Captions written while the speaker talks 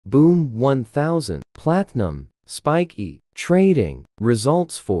Boom 1000, Platinum, Spike E, Trading,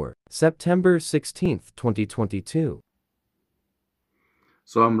 results for September 16th, 2022.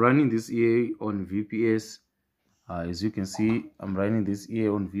 So I'm running this EA on VPS. As you can see, I'm running this EA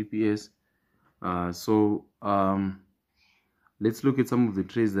on VPS. Let's look at some of the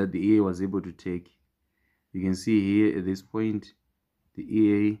trades that the EA was able to take. You can see here at this point, the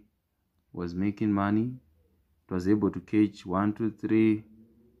EA was making money. It was able to catch 1, 2, 3,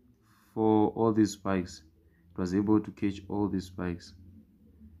 4, all these spikes. It was able to catch all these spikes.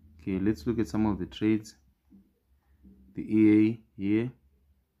 Okay, let's look at some of the trades. The EA here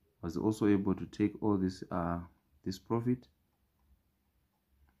was also able to take all this profit.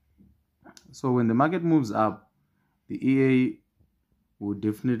 So when the market moves up, the EA will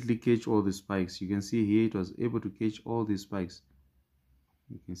definitely catch all the spikes. You can see here it was able to catch all these spikes.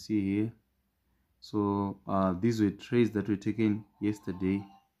 You can see here. So these were trades that were taken yesterday,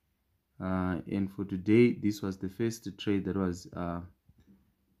 and for today, this was the first trade that was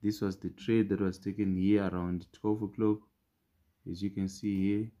taken here around 12 o'clock. As you can see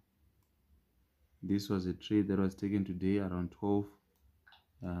here, this was a trade that was taken today around 12,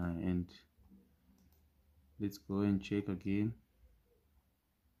 and let's go and check again.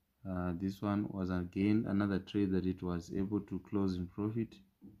 This one was again another trade that it was able to close in profit,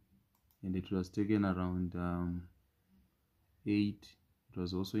 and it was taken around 8. It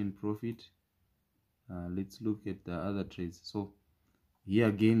was also in profit. Let's look at the other trades. So here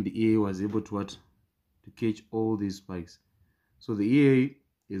again, the EA was able to catch all these spikes. So the EA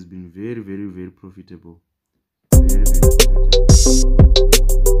has been very, very, very profitable. Very, very profitable.